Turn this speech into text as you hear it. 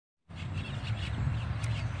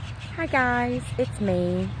Hi guys, it's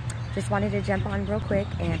me. Just wanted to jump on real quick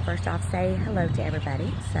and first off say hello to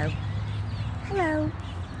everybody. So, hello,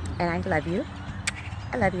 and I love you.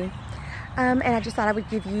 I love you. And I just thought I would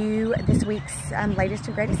give you this week's latest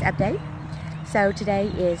and greatest update. So today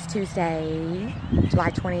is Tuesday,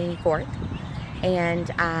 July 24th, and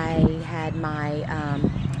I had my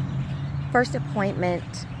first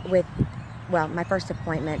appointment with, well, my first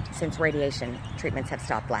appointment since radiation treatments have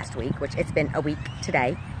stopped last week, which it's been a week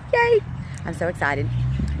today. Yay! I'm so excited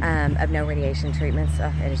of no radiation treatments.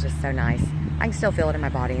 Oh, it is just so nice. I can still feel it in my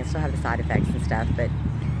body and still have the side effects and stuff, but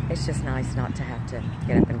it's just nice not to have to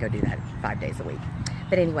get up and go do that 5 days a week.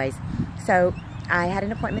 But anyways, so I had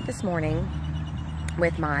an appointment this morning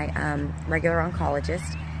with my regular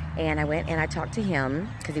oncologist, and I went and I talked to him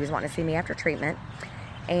because he was wanting to see me after treatment,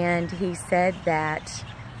 and he said that,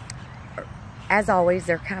 as always,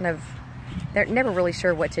 they're never really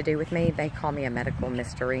sure what to do with me. They call me a medical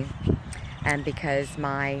mystery, because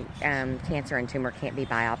my cancer and tumor can't be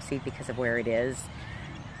biopsied because of where it is.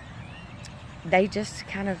 They just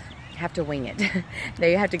kind of have to wing it.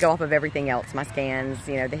 They have to go off of everything else, my scans,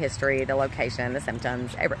 you know, the history, the location, the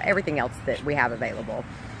symptoms, everything else that we have available.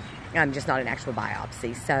 Just not an actual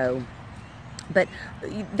biopsy. So, but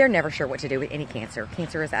they're never sure what to do with any cancer.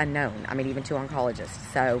 Cancer is unknown. I mean, even to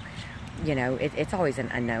oncologists. So, you know, it's always an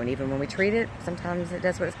unknown. Even when we treat it, sometimes it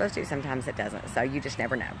does what it's supposed to, sometimes it doesn't. So you just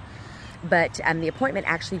never know. But the appointment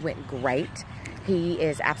actually went great. He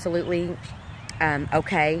is absolutely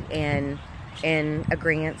okay in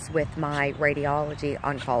agreement with my radiology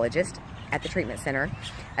oncologist at the treatment center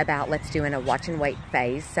about let's do in a watch and wait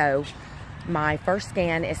phase. So my first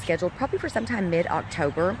scan is scheduled probably for sometime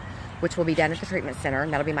mid-October, which will be done at the treatment center.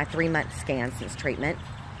 And that'll be my 3-month scan since treatment.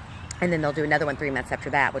 And then they'll do another one 3 months after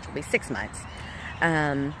that, which will be 6 months.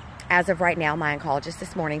 As of right now, my oncologist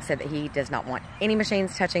this morning said that he does not want any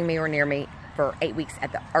machines touching me or near me for 8 weeks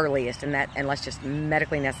at the earliest, and that unless just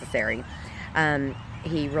medically necessary.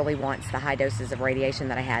 He really wants the high doses of radiation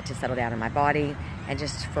that I had to settle down in my body, and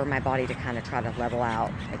just for my body to kind of try to level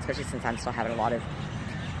out, especially since I'm still having a lot of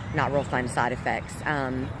not real fun side effects.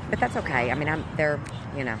 But that's okay. I mean,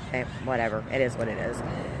 whatever. It is what it is.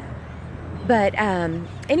 But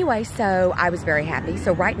anyway, so I was very happy.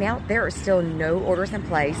 So right now, there are still no orders in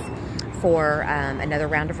place for another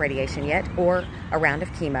round of radiation yet, or a round of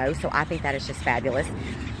chemo. So I think that is just fabulous.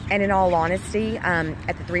 And in all honesty,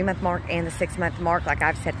 at the 3-month mark and the 6-month mark, like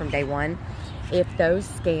I've said from day one, if those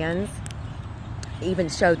scans even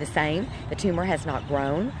show the same, the tumor has not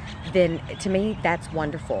grown, then to me, that's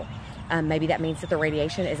wonderful. Maybe that means that the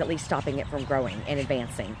radiation is at least stopping it from growing and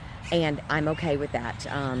advancing. And I'm okay with that.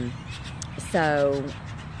 So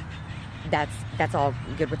that's all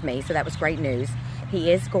good with me. So that was great news.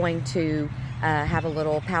 He is going to have a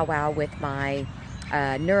little powwow with my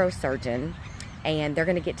neurosurgeon, and they're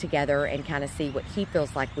going to get together and kind of see what he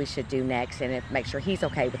feels like we should do next, and make sure he's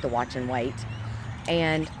okay with the watch and wait.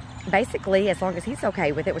 And basically, as long as he's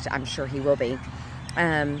okay with it, which I'm sure he will be,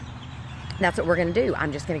 that's what we're going to do.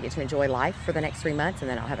 I'm just going to get to enjoy life for the next 3 months, and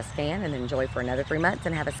then I'll have a scan, and then enjoy for another 3 months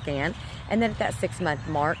and have a scan. And then at that 6-month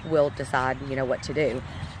mark, we'll decide, you know, what to do.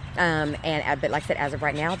 But like I said, as of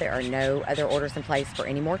right now, there are no other orders in place for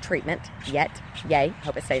any more treatment yet. Yay.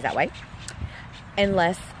 Hope it stays that way.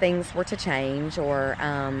 Unless things were to change, or,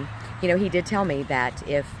 you know, he did tell me that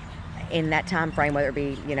if in that time frame, whether it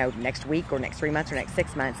be, you know, next week or next 3 months or next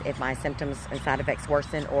 6 months, if my symptoms and side effects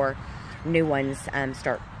worsen or new ones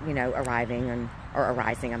start, you know, arising,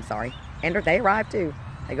 I'm sorry. And they arrive too.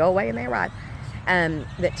 They go away and they arrive.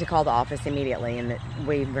 That to call the office immediately, and that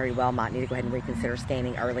we very well might need to go ahead and reconsider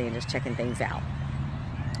scanning early and just checking things out.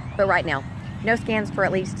 But right now, no scans for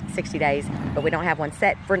at least 60 days, but we don't have one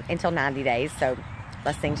set for until 90 days. So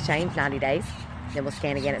unless things change, 90 days, then we'll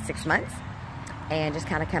scan again at 6 months and just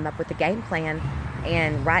kind of come up with a game plan.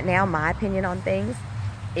 And right now, my opinion on things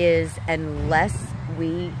is, unless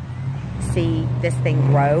we see this thing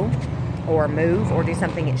grow or move or do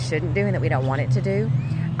something it shouldn't do and that we don't want it to do,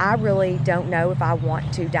 I really don't know if I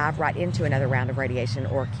want to dive right into another round of radiation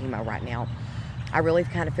or chemo right now. I really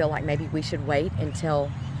kind of feel like maybe we should wait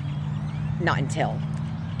until, not until,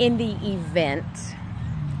 in the event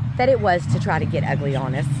that it was to try to get ugly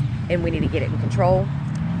on us and we need to get it in control,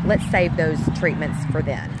 let's save those treatments for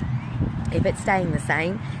then. If it's staying the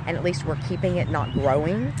same, and at least we're keeping it not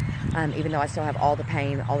growing, even though I still have all the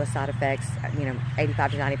pain, all the side effects, you know,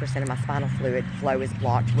 85 to 90% of my spinal fluid flow is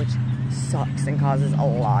blocked, which sucks and causes a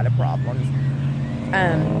lot of problems.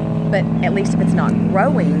 But at least if it's not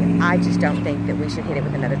growing, I just don't think that we should hit it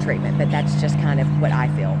with another treatment. But that's just kind of what I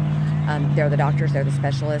feel. They're the doctors, they're the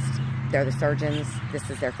specialists. They're the surgeons. This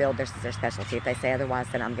is their field. This is their specialty. If they say otherwise,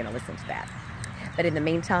 then I'm going to listen to that. But in the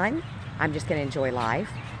meantime, I'm just going to enjoy life.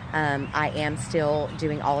 I am still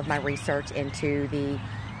doing all of my research into the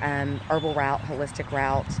herbal route, holistic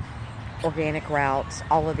route, organic route,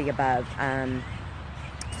 all of the above.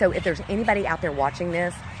 So if there's anybody out there watching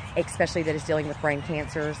this, especially that is dealing with brain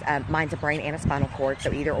cancers, mine's a brain and a spinal cord,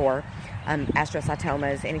 so either or,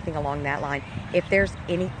 astrocytomas, anything along that line. If there's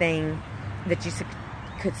anything that you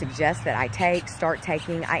could suggest that I start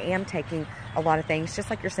taking, I am taking a lot of things, just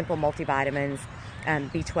like your simple multivitamins,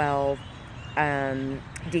 B12,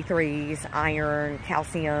 D3s, iron,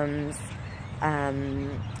 calciums,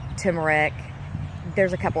 turmeric.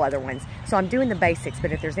 There's a couple other ones. So I'm doing the basics,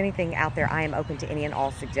 but if there's anything out there, I am open to any and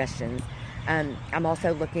all suggestions. I'm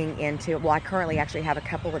also looking into, well, I currently actually have a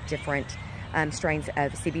couple of different strains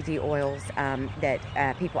of CBD oils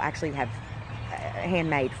that people actually have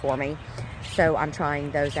handmade for me. So I'm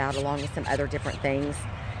trying those out along with some other different things.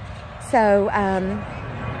 So, and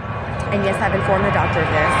yes, I've informed the doctor of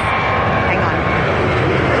this. Hang on.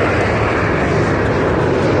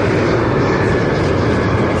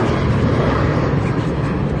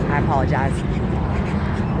 I apologize.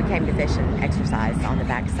 We came to fish and exercise on the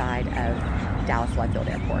backside of Dallas Love Field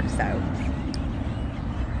Airport, so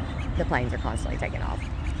the planes are constantly taking off.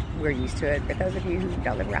 We're used to it, but those of you who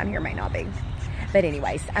don't live around here may not be. But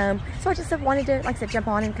anyways, so I just wanted to, like I said, jump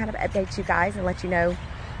on and kind of update you guys and let you know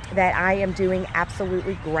that I am doing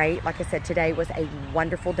absolutely great. Like I said, today was a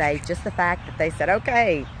wonderful day. Just the fact that they said,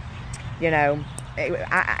 okay, you know,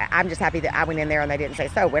 I'm just happy that I went in there and they didn't say,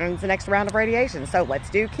 so when's the next round of radiation? So let's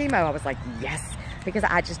do chemo. I was like, yes, because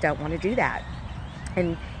I just don't want to do that.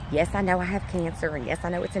 And yes, I know I have cancer, and yes, I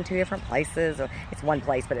know it's in 2 different places. Or it's one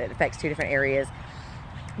place, but it affects 2 different areas.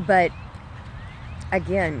 But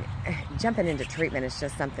again, jumping into treatment is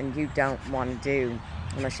just something you don't want to do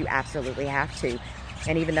unless you absolutely have to.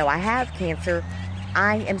 And even though I have cancer,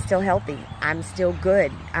 I am still healthy. I'm still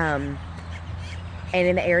good. And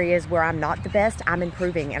in the areas where I'm not the best, I'm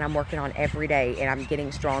improving and I'm working on every day and I'm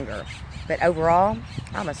getting stronger. But overall,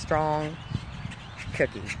 I'm a strong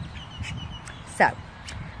cookie. So,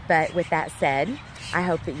 but with that said, I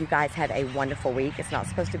hope that you guys have a wonderful week. It's not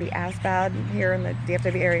supposed to be as bad here in the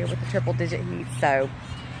DFW area with the triple-digit heat. So,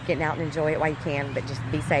 getting out and enjoy it while you can, but just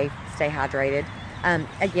be safe, stay hydrated.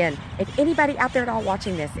 Again, if anybody out there at all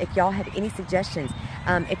watching this, if y'all have any suggestions,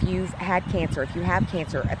 if you've had cancer, if you have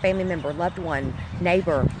cancer, a family member, loved one,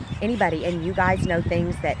 neighbor, anybody, and you guys know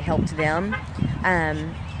things that helped them,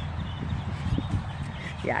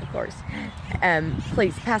 yeah, of course,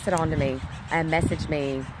 please pass it on to me, message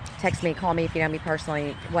me, text me, call me if you know me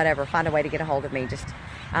personally, whatever, find a way to get a hold of me. Just,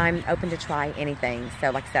 I'm open to try anything.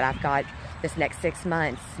 So like I said, I've got this next 6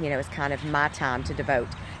 months, you know, is kind of my time to devote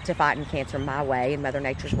to fighting cancer my way and Mother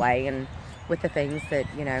Nature's way, and with the things that,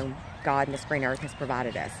 you know, God and this green earth has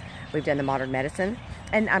provided us. We've done the modern medicine,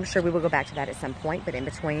 and I'm sure we will go back to that at some point, but in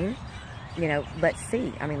between, you know, let's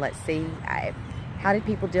see. I mean, let's see. How did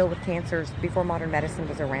people deal with cancers before modern medicine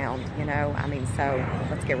was around, you know? I mean, so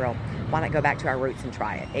let's get real. Why not go back to our roots and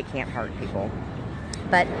try it? It can't hurt people.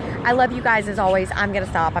 But I love you guys as always. I'm going to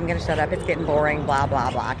stop. I'm going to shut up. It's getting boring. Blah,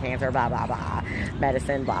 blah, blah. Cancer, blah, blah, blah.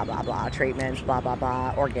 Medicine, blah, blah, blah. Treatments, blah, blah,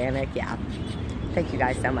 blah. Organic, yeah. Thank you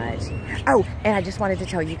guys so much. Oh, and I just wanted to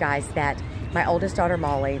tell you guys that my oldest daughter,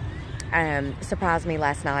 Molly, surprised me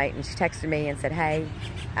last night, and she texted me and said, hey,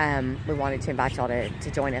 we wanted to invite y'all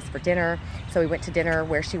to join us for dinner. So we went to dinner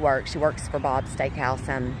where she works. She works for Bob's Steakhouse,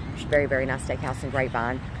 very, very nice steakhouse in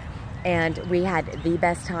Grapevine. And we had the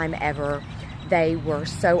best time ever. They were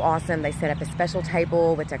so awesome. They set up a special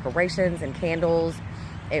table with decorations and candles.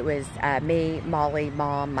 It was me, Molly,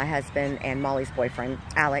 Mom, my husband, and Molly's boyfriend,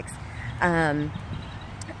 Alex.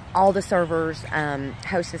 All the servers,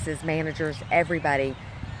 hostesses, managers, everybody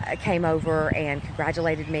came over and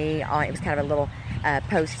congratulated me on, it was kind of a little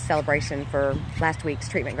post-celebration for last week's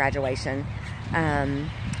treatment graduation.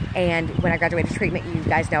 And when I graduated treatment, you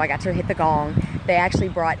guys know I got to hit the gong. They actually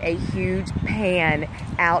brought a huge pan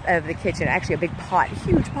out of the kitchen, actually a big pot,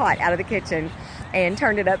 huge pot out of the kitchen, and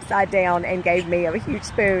turned it upside down and gave me a huge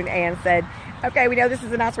spoon and said, okay, we know this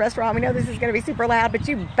is a nice restaurant. We know this is going to be super loud, but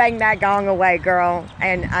you bang that gong away, girl.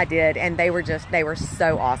 And I did. And they were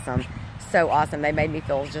so awesome. So awesome. They made me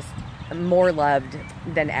feel just more loved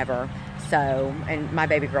than ever. So, and my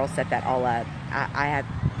baby girl set that all up. I have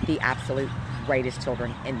the absolute greatest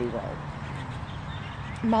children in the world.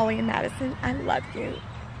 Molly and Madison, I love you.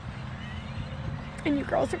 And you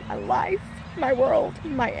girls are my life, my world,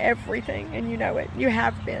 my everything. And you know it. You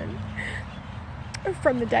have been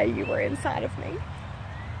from the day you were inside of me.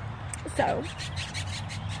 So,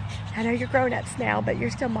 I know you're grown-ups now, but you're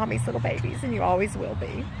still mommy's little babies, and you always will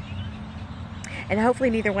be. And hopefully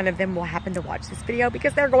neither one of them will happen to watch this video,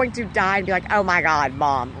 because they're going to die and be like, oh my God,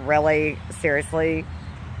 Mom, really? Seriously?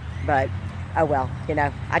 But, oh well, you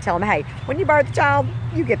know, I tell them, hey, when you birth a child,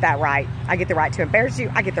 you get that right. I get the right to embarrass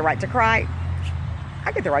you. I get the right to cry.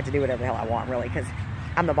 I get the right to do whatever the hell I want, really, because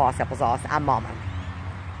I'm the boss, applesauce. I'm Mama.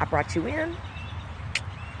 I brought you in.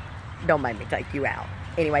 Don't make me take you out.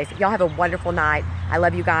 Anyways, y'all have a wonderful night. I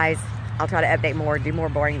love you guys. I'll try to update more, do more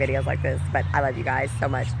boring videos like this, but I love you guys so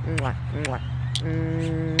much. Mwah, mwah,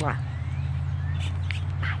 mwah.